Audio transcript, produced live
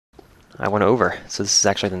I went over, so this is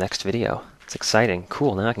actually the next video. It's exciting.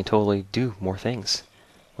 Cool, now I can totally do more things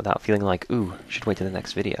without feeling like, ooh, should wait to the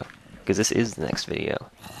next video. Because this is the next video.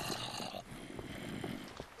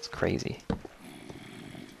 It's crazy.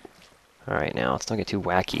 Alright, now, let's not get too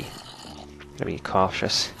wacky. Gotta be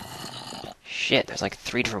cautious. Shit, there's like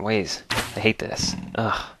 3 different ways. I hate this.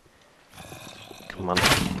 Ugh. Come on.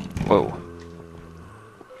 Whoa.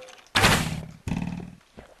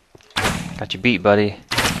 Got you beat, buddy.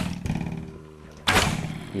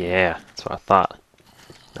 Yeah, that's what I thought.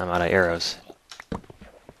 I'm out of arrows.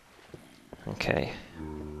 Okay.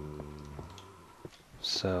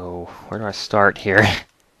 So, where do I start here?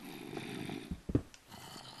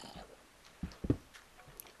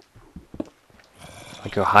 I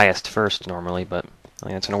go highest first normally, but I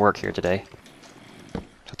think that's gonna work here today. Just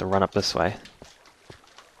have to run up this way.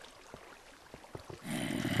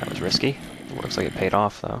 That was risky. Looks like it paid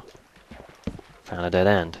off though. Found a dead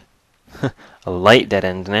end. A light dead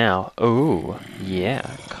end now. Oh, yeah,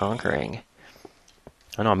 conquering.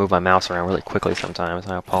 I know I move my mouse around really quickly sometimes.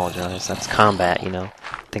 I apologize. That's combat, you know.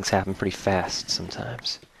 Things happen pretty fast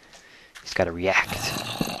sometimes. You just gotta react.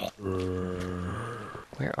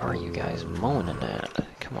 Where are you guys moaning at?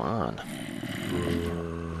 Come on.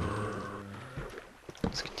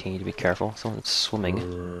 Let's continue to be careful. Someone's swimming.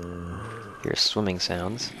 Hear swimming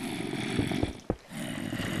sounds.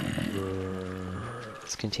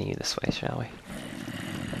 Let's continue this way, shall we?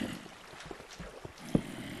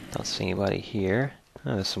 Don't see anybody here.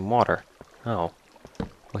 Oh, there's some water. Oh.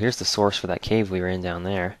 Well, here's the source for that cave we were in down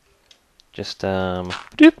there. Just,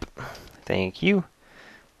 doop! Thank you.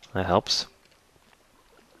 That helps.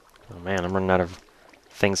 Oh man, I'm running out of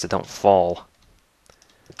things that don't fall.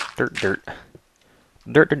 Dirt, dirt.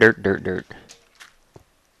 Dirt, dirt, dirt, dirt, dirt.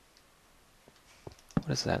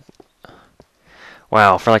 What is that?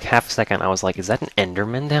 Wow, for like half a second I was like, is that an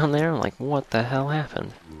Enderman down there? I'm like, what the hell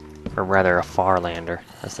happened? Or rather, a Farlander,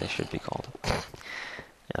 as they should be called.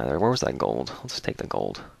 Where was that gold? Let's take the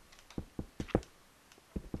gold.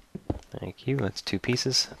 Thank you, that's 2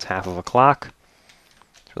 pieces. That's half of a clock.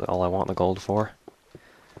 That's really all I want the gold for.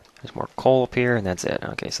 There's more coal up here, and that's it.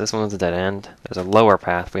 Okay, so this one's a dead end. There's a lower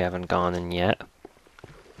path we haven't gone in yet.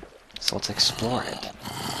 So let's explore it.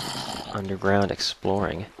 Underground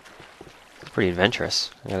exploring. Pretty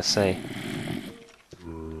adventurous, I gotta say.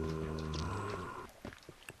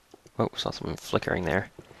 Oh, saw something flickering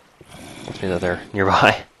there. Must be that they're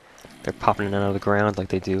nearby. They're popping in and out of the ground like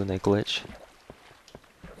they do when they glitch.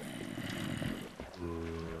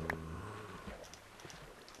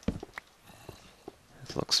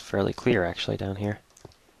 This looks fairly clear actually down here.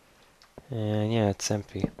 And yeah, it's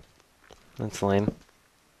empty. That's lame.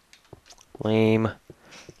 Lame.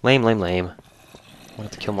 Lame, lame, lame. I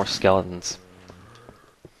have to kill more skeletons.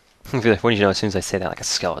 What do you know, as soon as I say that, like a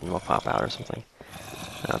skeleton will pop out or something.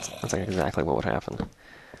 That's like exactly what would happen.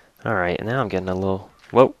 Alright, now I'm getting a little...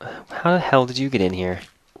 Whoa! How the hell did you get in here?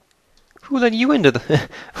 Who let you into the...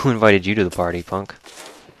 Who invited you to the party, punk?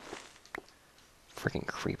 Freaking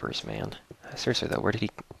creepers, man. Seriously though, where did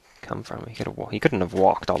he come from? He couldn't have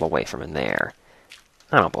walked all the way from in there.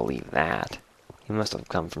 I don't believe that. He must have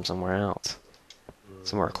come from somewhere else.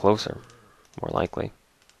 Somewhere closer. More likely.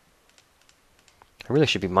 I really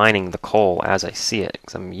should be mining the coal as I see it,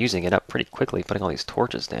 because I'm using it up pretty quickly, putting all these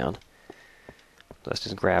torches down. Let's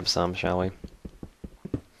just grab some, shall we?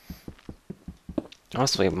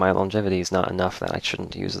 Honestly, my longevity is not enough that I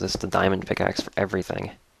shouldn't use this the diamond pickaxe for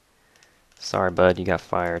everything. Sorry, bud, you got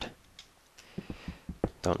fired.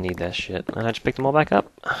 Don't need that shit. And I just picked them all back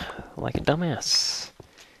up. Like a dumbass.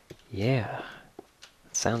 Yeah.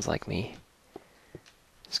 That sounds like me.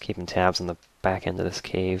 Just keeping tabs on the back end of this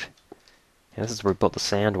cave. Yeah, this is where we built the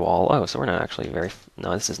sand wall. Oh, so we're not actually very...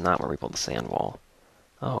 No, this is not where we built the sand wall.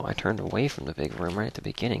 Oh, I turned away from the big room right at the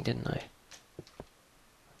beginning, didn't I?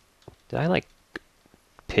 Did I, like,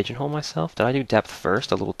 pigeonhole myself? Did I do depth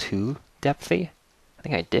first? A little too depthy? I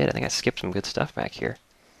think I did. I think I skipped some good stuff back here.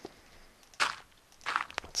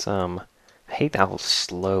 It's, I hate how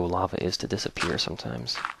slow lava is to disappear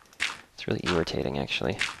sometimes. It's really irritating,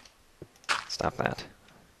 actually. Stop that.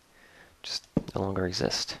 Just no longer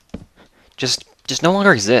exist. Just no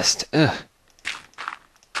longer exist. Ugh.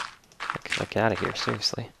 Get out of here,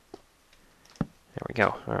 seriously. There we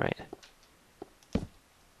go. Alright.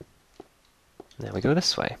 Now we go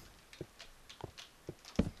this way.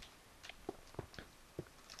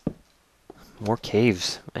 More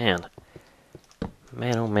caves. Man.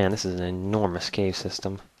 Man, oh man, this is an enormous cave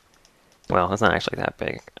system. Well, it's not actually that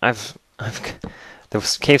big.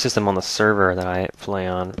 The cave system on the server that I play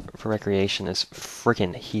on for recreation is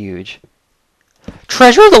freaking huge.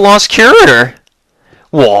 Treasure of the Lost Curator!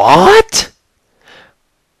 What?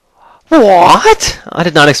 What? I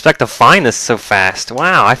did not expect to find this so fast.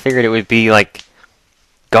 Wow, I figured it would be, like,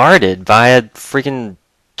 guarded by a freaking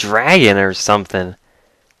dragon or something.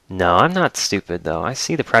 No, I'm not stupid, though. I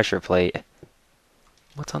see the pressure plate.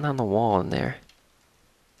 What's on the wall in there?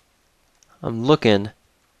 I'm looking.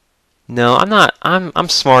 No, I'm not. I'm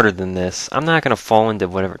smarter than this. I'm not gonna fall into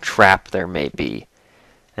whatever trap there may be.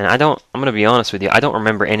 And I'm gonna be honest with you, I don't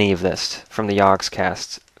remember any of this from the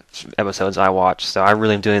Yogscast episodes I watched, so I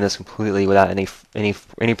really am doing this completely without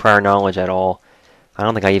any prior knowledge at all. I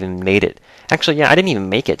don't think I even made it. Actually, yeah, I didn't even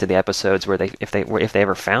make it to the episodes where if they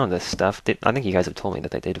ever found this stuff. I think you guys have told me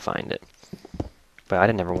that they did find it, but I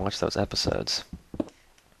didn't ever watch those episodes,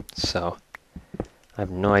 so I have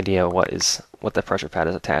no idea what the pressure pad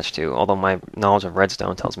is attached to. Although my knowledge of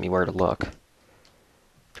redstone tells me where to look,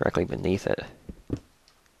 directly beneath it.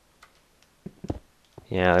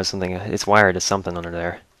 Yeah, there's something. It's wired to something under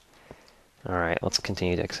there. All right, let's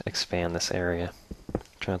continue to expand this area.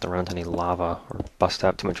 Try not to run into any lava or bust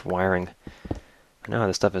out too much wiring. I know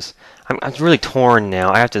this stuff is... I'm really torn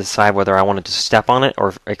now. I have to decide whether I wanted to step on it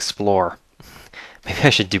or explore. Maybe I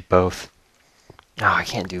should do both. Oh, I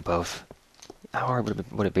can't do both. How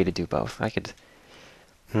hard would it be to do both? I could...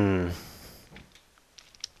 And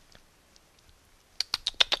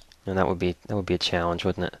that would be a challenge,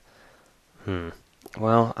 wouldn't it?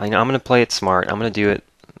 Well, I'm going to play it smart. I'm going to do it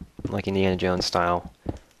like Indiana Jones style.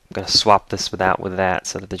 I'm going to swap this with that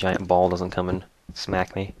so that the giant ball doesn't come and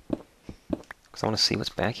smack me. Because I want to see what's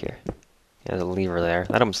back here. Yeah, there's a lever there.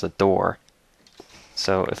 That opens the door.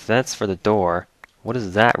 So if that's for the door, what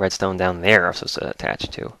is that redstone down there supposed to attach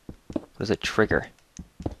to? What does it trigger?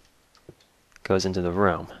 Goes into the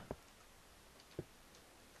room.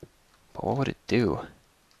 But what would it do?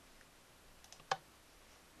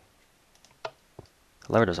 The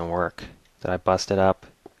lever doesn't work. Did I bust it up?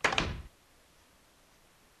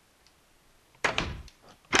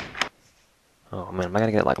 Oh man, am I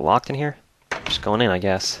gonna get like locked in here? Just going in, I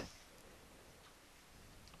guess.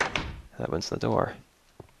 That opens the door.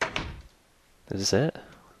 Is this it?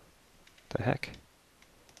 What the heck?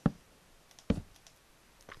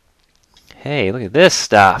 Hey, look at this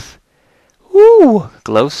stuff! Woo!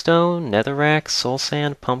 Glowstone, netherrack, soul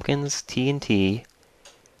sand, pumpkins, TNT,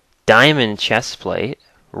 diamond chestplate,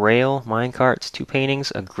 rail, minecarts, 2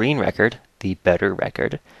 paintings, a green record, the better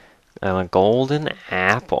record, and a golden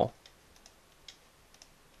apple.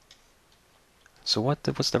 So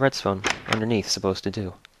what's the redstone underneath supposed to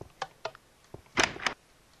do?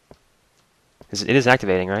 It is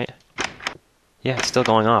activating, right? Yeah, it's still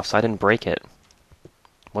going off, so I didn't break it.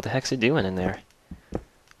 What the heck's it doing in there?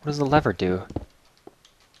 What does the lever do?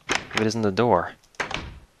 If it isn't the door.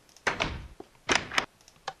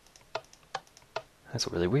 That's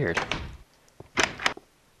really weird.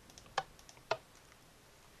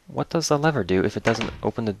 What does the lever do if it doesn't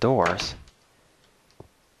open the doors?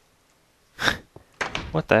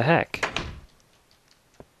 What the heck?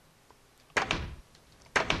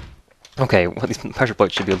 Okay, well, these pressure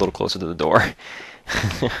plates should be a little closer to the door.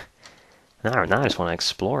 Now I just want to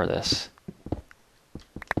explore this.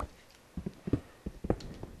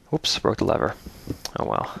 Whoops, broke the lever. Oh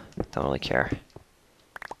well, don't really care.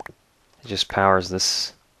 It just powers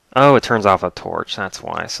this. Oh, it turns off a torch, that's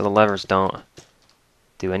why. So the levers don't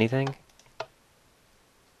do anything?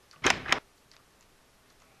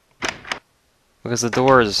 Because the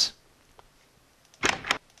doors...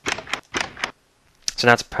 So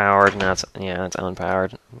that's powered, and that's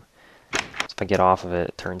unpowered. So if I get off of it,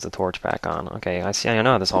 it turns the torch back on. Okay, I see. I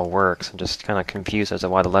know how this all works. I'm just kind of confused as to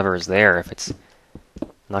why the lever is there if it's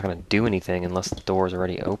not going to do anything unless the door is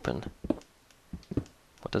already open.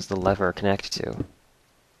 What does the lever connect to?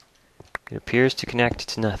 It appears to connect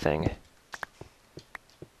to nothing.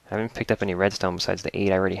 I haven't picked up any redstone besides the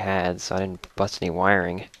 8 I already had, so I didn't bust any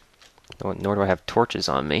wiring. Nor do I have torches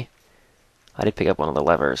on me. I did pick up one of the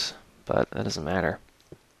levers, but that doesn't matter.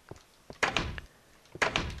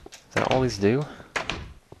 Is that all these do?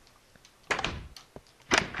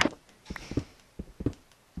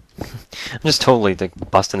 I'm just totally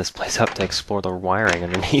busting this place up to explore the wiring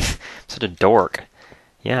underneath. I'm such a dork.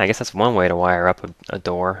 Yeah, I guess that's one way to wire up a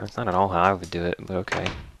door. That's not at all how I would do it, but okay.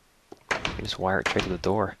 You can just wire it straight to the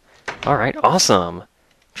door. Alright, awesome!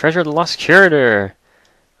 Treasure of the Lost Curator!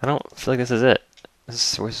 I don't feel like this is it.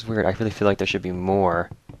 This is weird. I really feel like there should be more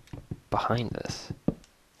behind this.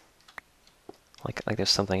 Like there's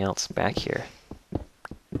something else back here.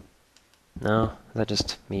 No? Is that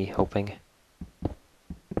just me hoping?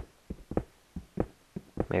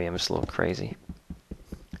 Maybe I'm just a little crazy.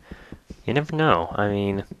 You never know. I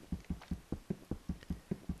mean,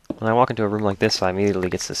 when I walk into a room like this, I immediately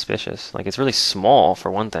get suspicious. Like, it's really small,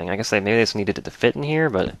 for one thing. I guess maybe they just needed it to fit in here,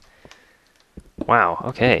 but... Wow,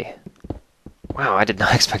 okay. Wow, I did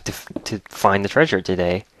not expect to find the treasure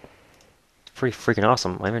today. It's pretty freaking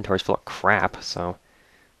awesome. My inventory's full of crap, so...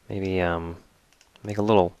 Maybe, make a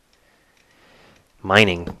little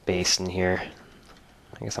mining base in here.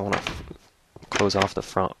 I guess I want to close off the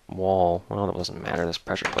front wall. Well, that doesn't matter. There's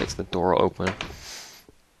pressure plates. The door will open.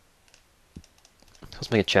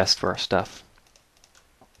 Let's make a chest for our stuff.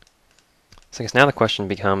 So I guess now the question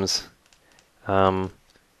becomes, how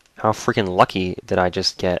freaking lucky did I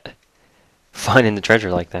just get finding the treasure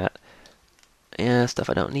like that? Yeah, stuff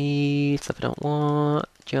I don't need, stuff I don't want,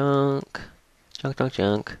 junk, junk, junk,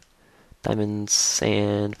 junk. Diamonds,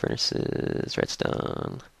 sand, furnaces,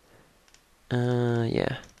 redstone.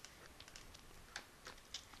 Yeah.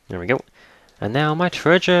 There we go. And now my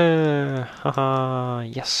treasure! Haha,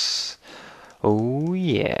 yes. Oh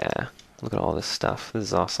yeah. Look at all this stuff. This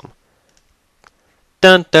is awesome.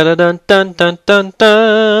 Dun dun dun dun dun dun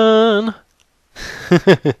dun!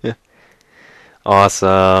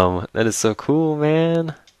 Awesome. That is so cool,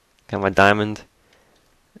 man. Got my diamond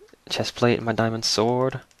chest plate and my diamond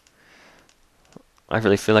sword. I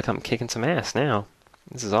really feel like I'm kicking some ass now.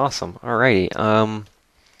 This is awesome. Alrighty,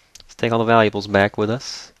 let's take all the valuables back with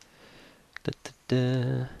us.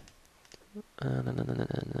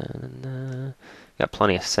 Got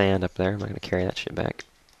plenty of sand up there. I'm not gonna carry that shit back.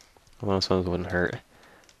 Well, I suppose it wouldn't hurt.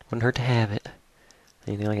 Wouldn't hurt to have it.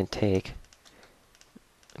 Anything I can take.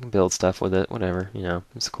 I can build stuff with it, whatever, you know,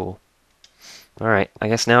 it's cool. Alright, I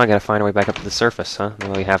guess now I gotta find a way back up to the surface, huh?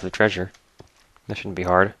 Now we have the treasure. That shouldn't be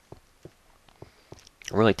hard.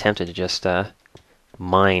 I'm really tempted to just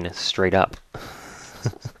mine straight up.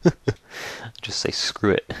 Just say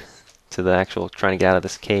screw it to the actual trying to get out of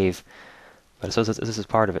this cave. But it says this is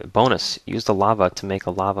part of it. Bonus, use the lava to make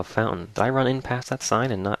a lava fountain. Did I run in past that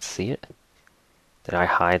sign and not see it? Did I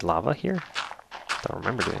hide lava here? I don't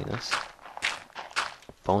remember doing this.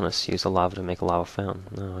 Bonus, use the lava to make a lava fountain.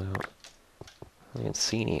 No, I don't. I didn't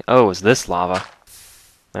see any. Oh, is this lava?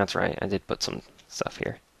 That's right, I did put some stuff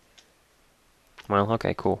here. Well,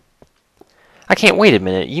 okay, cool. I can't wait a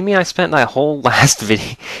minute. You mean I spent my whole last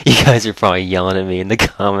video? You guys are probably yelling at me in the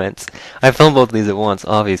comments. I filmed both of these at once,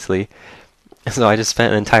 obviously. So I just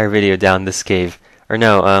spent an entire video down this cave. Or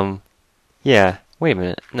no, yeah. Wait a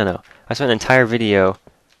minute. No. I spent an entire video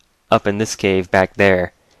up in this cave back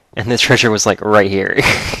there. And the treasure was like right here.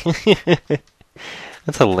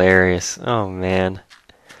 That's hilarious. Oh man.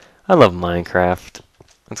 I love Minecraft.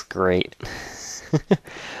 That's great.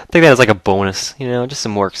 Take that as like a bonus, you know, just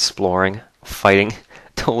some more exploring, fighting,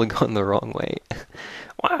 totally going the wrong way.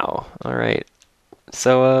 Wow. Alright.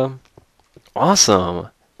 So, awesome.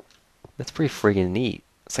 That's pretty friggin' neat.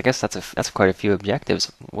 So I guess that's quite a few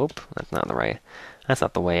objectives. Whoop, that's not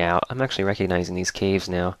the way out. I'm actually recognizing these caves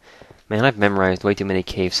now. Man, I've memorized way too many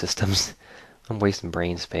cave systems. I'm wasting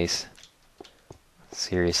brain space.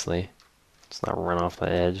 Seriously. Let's not run off the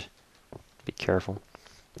edge. Be careful.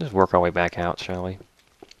 Just work our way back out, shall we?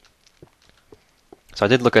 So I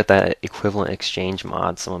did look at that equivalent exchange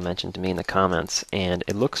mod someone mentioned to me in the comments, and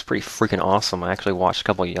it looks pretty freaking awesome. I actually watched a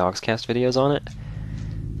couple of Yogscast videos on it.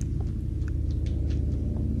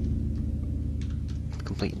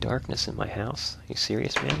 Complete darkness in my house. Are you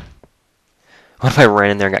serious, man? What if I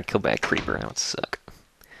ran in there and got killed by a creeper? That would suck.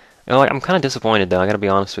 You know, like, I'm kind of disappointed, though. I gotta be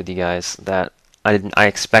honest with you guys that I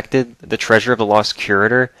expected the treasure of the Lost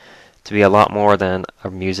Curator to be a lot more than a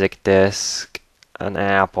music disc, an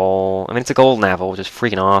apple. I mean, it's a golden apple, which is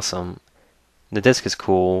freaking awesome. The disc is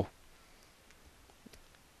cool.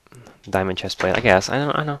 Diamond chest plate, I guess. I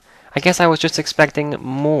don't know. I guess I was just expecting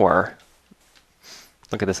more.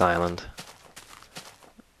 Look at this island.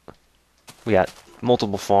 We got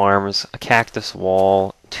multiple farms, a cactus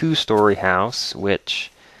wall, 2-story house,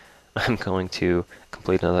 which I'm going to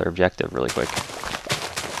complete another objective really quick.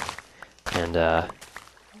 And,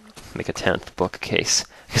 make a 10th bookcase.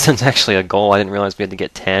 Because that's actually a goal. I didn't realize we had to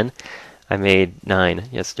get 10. I made 9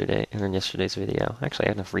 yesterday, in yesterday's video. Actually, I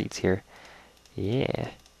have enough reeds here. Yeah.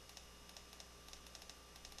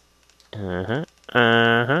 Do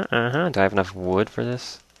I have enough wood for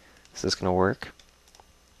this? Is this gonna work?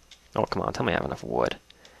 Oh, come on, tell me I have enough wood.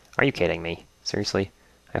 Are you kidding me? Seriously?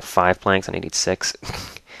 I have 5 planks, and I need 6.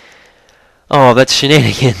 Oh, that's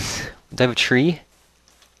shenanigans. Do I have a tree?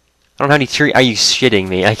 I don't have any tree. Are you shitting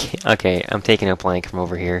me? I can't. Okay, I'm taking a plank from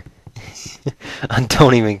over here. I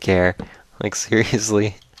don't even care. Like,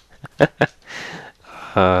 seriously.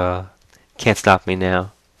 Can't stop me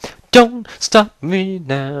now. Don't stop me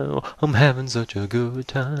now. I'm having such a good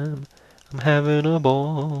time. I'm having a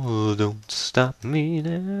ball, don't stop me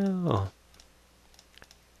now.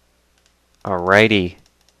 Alrighty.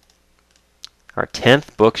 Our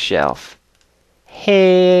 10th bookshelf.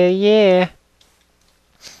 Hell yeah!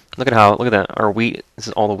 Look at that. Our wheat,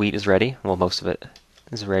 all the wheat is ready. Well, most of it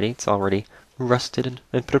is ready. It's already rusted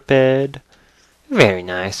and prepared. Very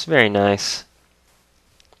nice, very nice.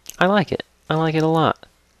 I like it. I like it a lot.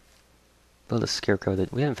 Build a scarecrow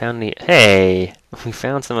that we haven't found any. Hey! We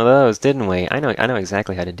found some of those, didn't we? I know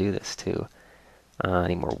exactly how to do this, too. I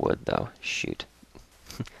need more wood, though. Shoot.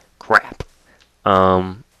 Crap.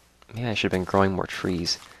 Maybe I should have been growing more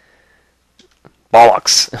trees.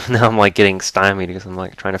 Bollocks! Now I'm like getting stymied because I'm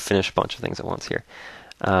like trying to finish a bunch of things at once here.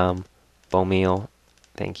 Bone meal,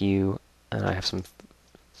 thank you. And I have some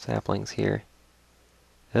saplings here.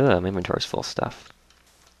 Ugh, my inventory's full of stuff.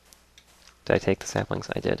 Did I take the saplings?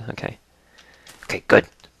 I did. Okay. Okay, good.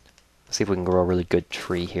 Let's see if we can grow a really good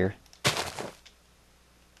tree here.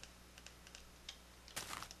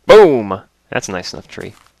 Boom! That's a nice enough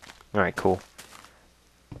tree. Alright, cool.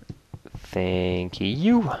 Thank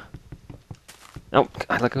you. Oh,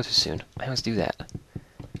 I let go too soon. I always do that.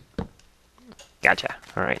 Gotcha.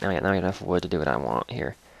 Alright, now I got enough wood to do what I want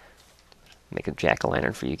here. Make a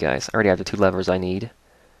jack-o'-lantern for you guys. I already have the 2 levers I need.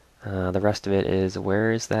 The rest of it is,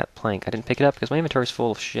 where is that plank? I didn't pick it up because my inventory's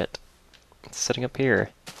full of shit. It's sitting up here.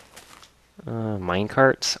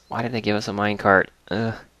 Minecarts? Why did they give us a minecart?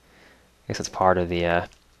 I guess it's part of the, a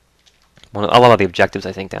lot of the objectives,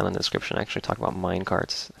 I think, down in the description actually talk about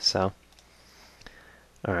minecarts, so.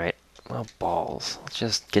 Alright. Well, balls. Let's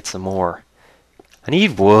just get some more. I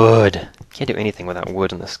need wood! Can't do anything without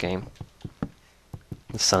wood in this game.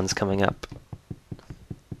 The sun's coming up.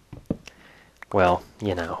 Well,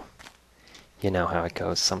 you know. You know how it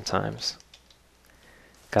goes sometimes.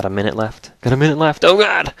 Got a minute left? Got a minute left! Oh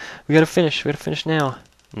god! We gotta finish! We gotta finish now!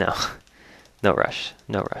 No. No rush.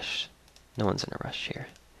 No rush. No one's in a rush here.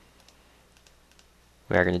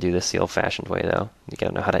 We are gonna do this the old-fashioned way, though. You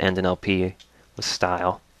gotta know how to end an LP with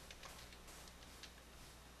style.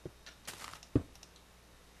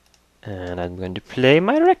 And I'm going to play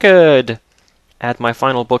my record! Add my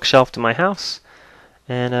final bookshelf to my house.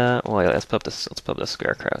 And, well, let's put up the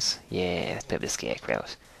scarecrows. Yeah, let's put up the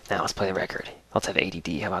scarecrows. Now let's play the record. Let's have ADD,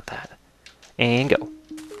 how about that? And go.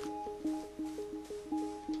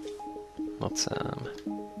 Let's,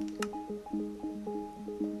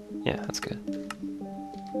 yeah, that's good.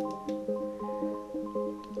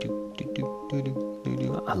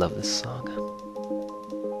 I love this song.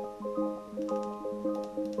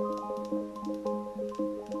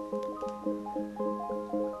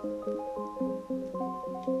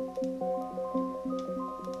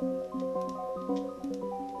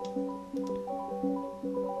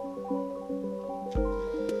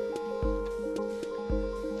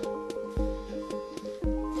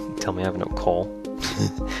 Tell me I have no coal.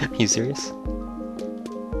 Are you serious?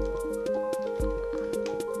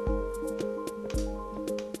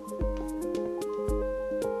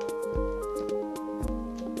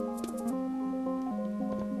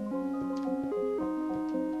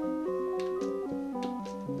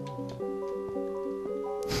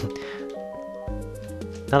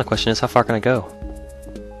 Now the question is, how far can I go?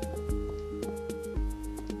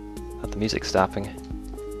 Without the music stopping.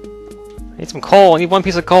 I need some coal! I need 1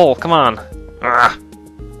 piece of coal! Come on! Ugh.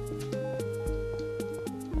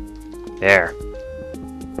 There.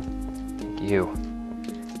 Thank you.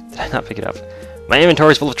 Did I not pick it up? My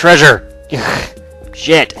inventory's full of treasure!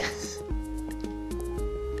 Shit!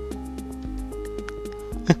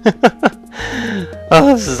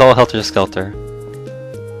 Oh, this is all helter-skelter.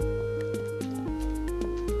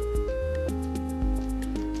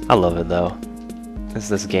 I love it, though. It's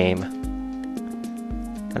this game.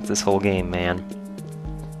 That's this whole game, man.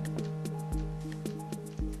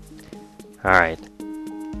 Alright.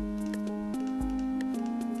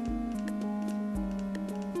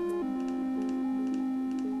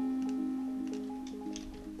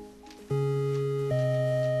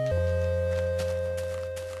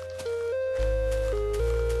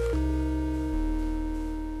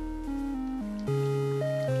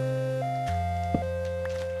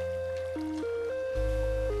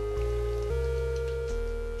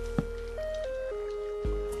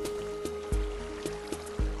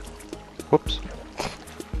 Whoops.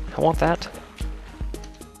 I want that.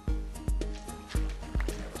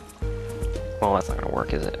 Well, that's not gonna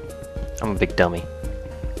work, is it? I'm a big dummy.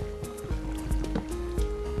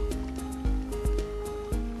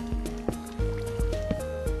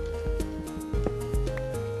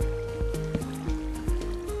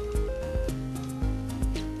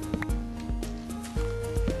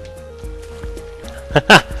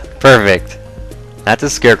 Perfect. That's a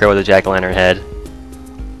Scarecrow with a jack-o'-lantern head.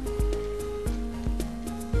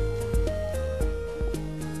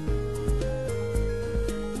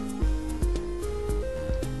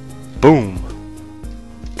 Boom.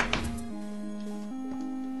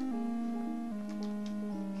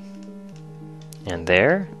 And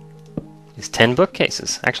there is 10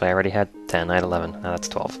 bookcases. Actually, I already had 10. I had 11. Now that's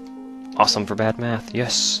 12. Awesome for bad math.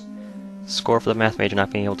 Yes. Score for the math major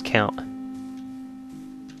not being able to count.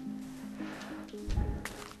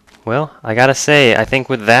 Well, I gotta say, I think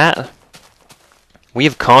with that, we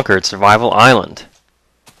have conquered Survival Island.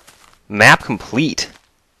 Map complete.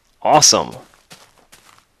 Awesome.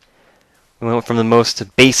 We went from the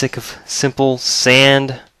most basic of simple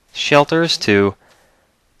sand shelters to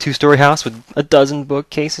 2-story house with a dozen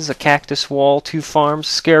bookcases, a cactus wall, 2 farms,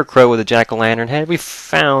 Scarecrow with a jack-o'-lantern head. We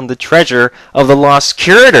found the treasure of the Lost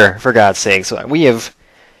Curator, for God's sake. So we have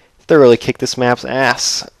thoroughly kicked this map's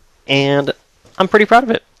ass, and I'm pretty proud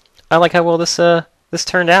of it. I like how well this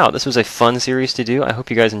turned out. This was a fun series to do. I hope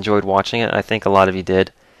you guys enjoyed watching it. I think a lot of you did.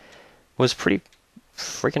 It was pretty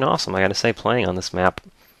freaking awesome, I gotta say, playing on this map.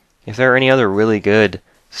 If there are any other really good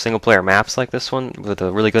single-player maps like this one, with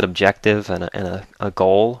a really good objective and a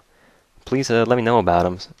goal, please let me know about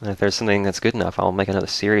them. And if there's something that's good enough, I'll make another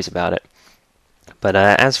series about it. But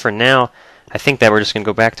as for now, I think that we're just going to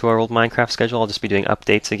go back to our old Minecraft schedule. I'll just be doing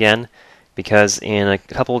updates again, because in a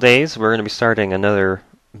couple of days, we're going to be starting another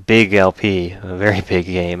big LP, a very big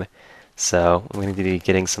game. So we need to be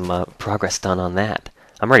getting some progress done on that.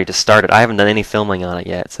 I'm ready to start it. I haven't done any filming on it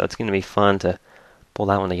yet, so it's going to be fun to pull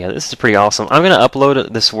that one together. This is pretty awesome. I'm going to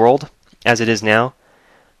upload this world as it is now.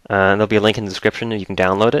 There'll be a link in the description. You can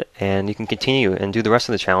download it, and you can continue and do the rest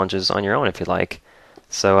of the challenges on your own if you like.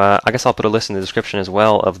 So I guess I'll put a list in the description as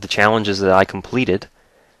well of the challenges that I completed,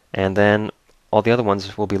 and then all the other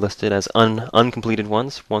ones will be listed as uncompleted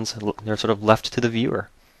ones they're sort of left to the viewer.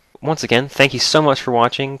 Once again, thank you so much for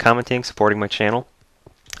watching, commenting, supporting my channel,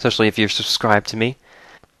 especially if you're subscribed to me.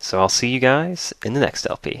 So I'll see you guys in the next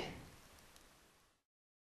LP.